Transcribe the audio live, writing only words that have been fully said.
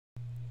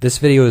This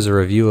video is a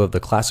review of the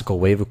classical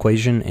wave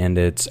equation and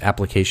its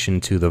application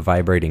to the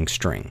vibrating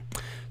string.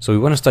 So we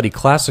want to study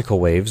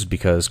classical waves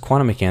because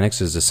quantum mechanics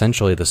is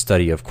essentially the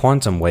study of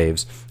quantum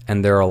waves,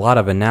 and there are a lot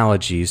of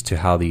analogies to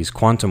how these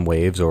quantum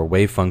waves or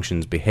wave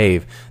functions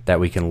behave that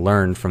we can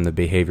learn from the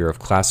behavior of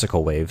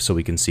classical waves, so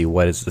we can see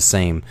what is the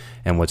same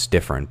and what's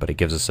different, but it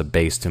gives us a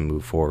base to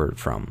move forward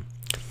from.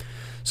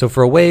 So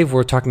for a wave,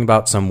 we're talking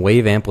about some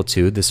wave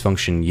amplitude, this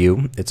function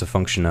u. It's a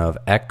function of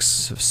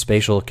x,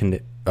 spatial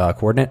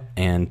coordinate,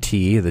 and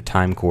t, the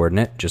time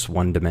coordinate, just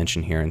one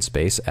dimension here in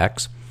space,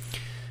 x.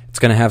 It's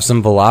going to have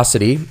some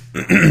velocity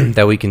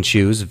that we can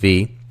choose,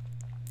 v,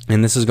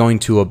 and this is going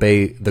to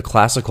obey the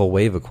classical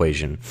wave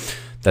equation,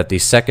 that the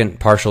second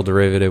partial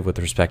derivative with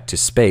respect to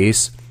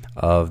space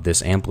of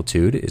this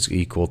amplitude is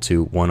equal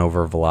to 1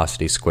 over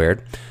velocity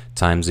squared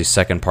times the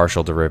second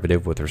partial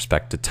derivative with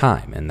respect to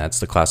time, and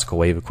that's the classical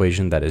wave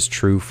equation that is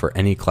true for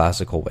any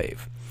classical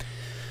wave.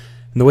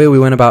 And the way we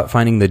went about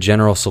finding the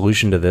general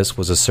solution to this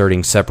was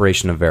asserting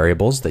separation of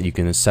variables, that you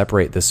can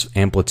separate this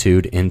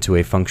amplitude into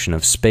a function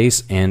of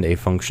space and a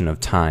function of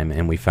time,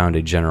 and we found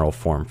a general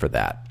form for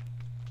that.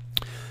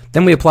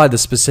 Then we applied the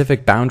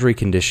specific boundary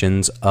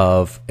conditions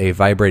of a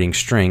vibrating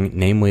string,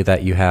 namely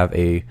that you have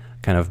a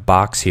kind of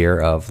box here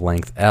of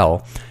length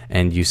L,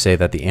 and you say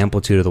that the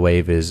amplitude of the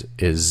wave is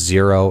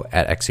 0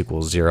 at x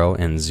equals 0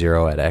 and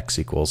 0 at x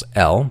equals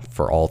L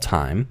for all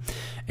time,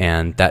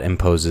 and that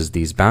imposes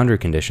these boundary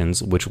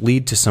conditions which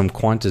lead to some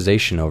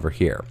quantization over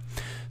here.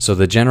 So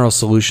the general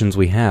solutions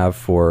we have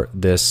for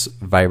this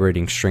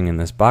vibrating string in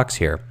this box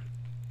here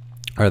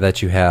are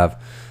that you have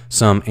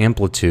some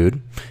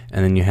amplitude,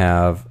 and then you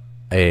have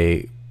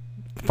a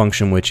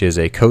function which is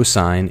a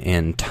cosine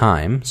in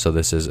time, so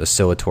this is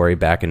oscillatory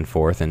back and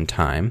forth in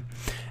time,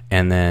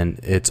 and then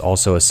it's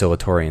also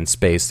oscillatory in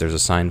space. There's a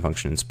sine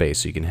function in space,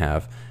 so you can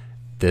have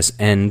this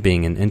n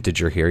being an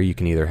integer here. You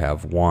can either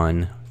have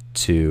 1,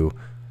 2,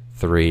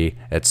 3,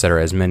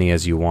 etc., as many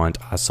as you want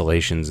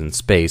oscillations in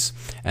space,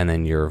 and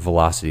then your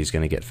velocity is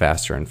going to get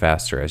faster and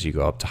faster as you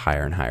go up to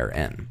higher and higher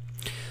n.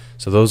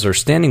 So those are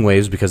standing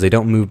waves because they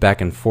don't move back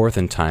and forth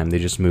in time, they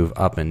just move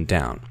up and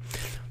down.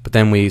 But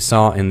then we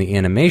saw in the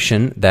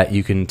animation that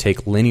you can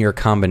take linear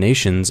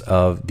combinations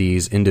of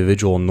these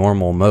individual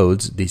normal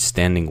modes, these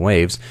standing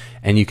waves,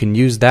 and you can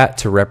use that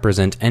to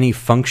represent any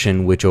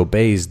function which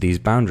obeys these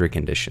boundary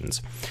conditions.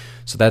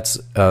 So that's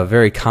a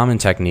very common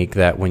technique,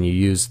 that when you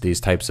use these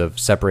types of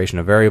separation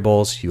of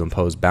variables, you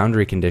impose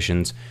boundary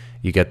conditions,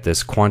 you get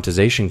this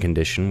quantization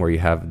condition where you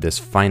have this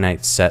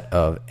finite set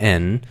of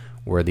n,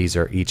 where these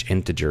are each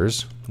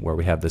integers, where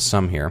we have the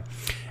sum here.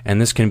 And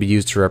this can be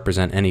used to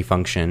represent any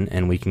function,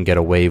 and we can get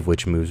a wave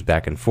which moves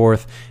back and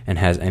forth and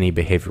has any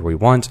behavior we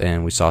want,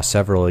 and we saw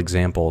several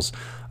examples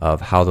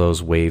of how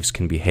those waves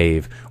can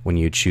behave when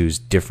you choose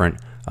different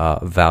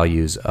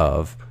values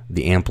of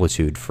the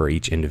amplitude for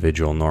each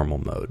individual normal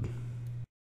mode.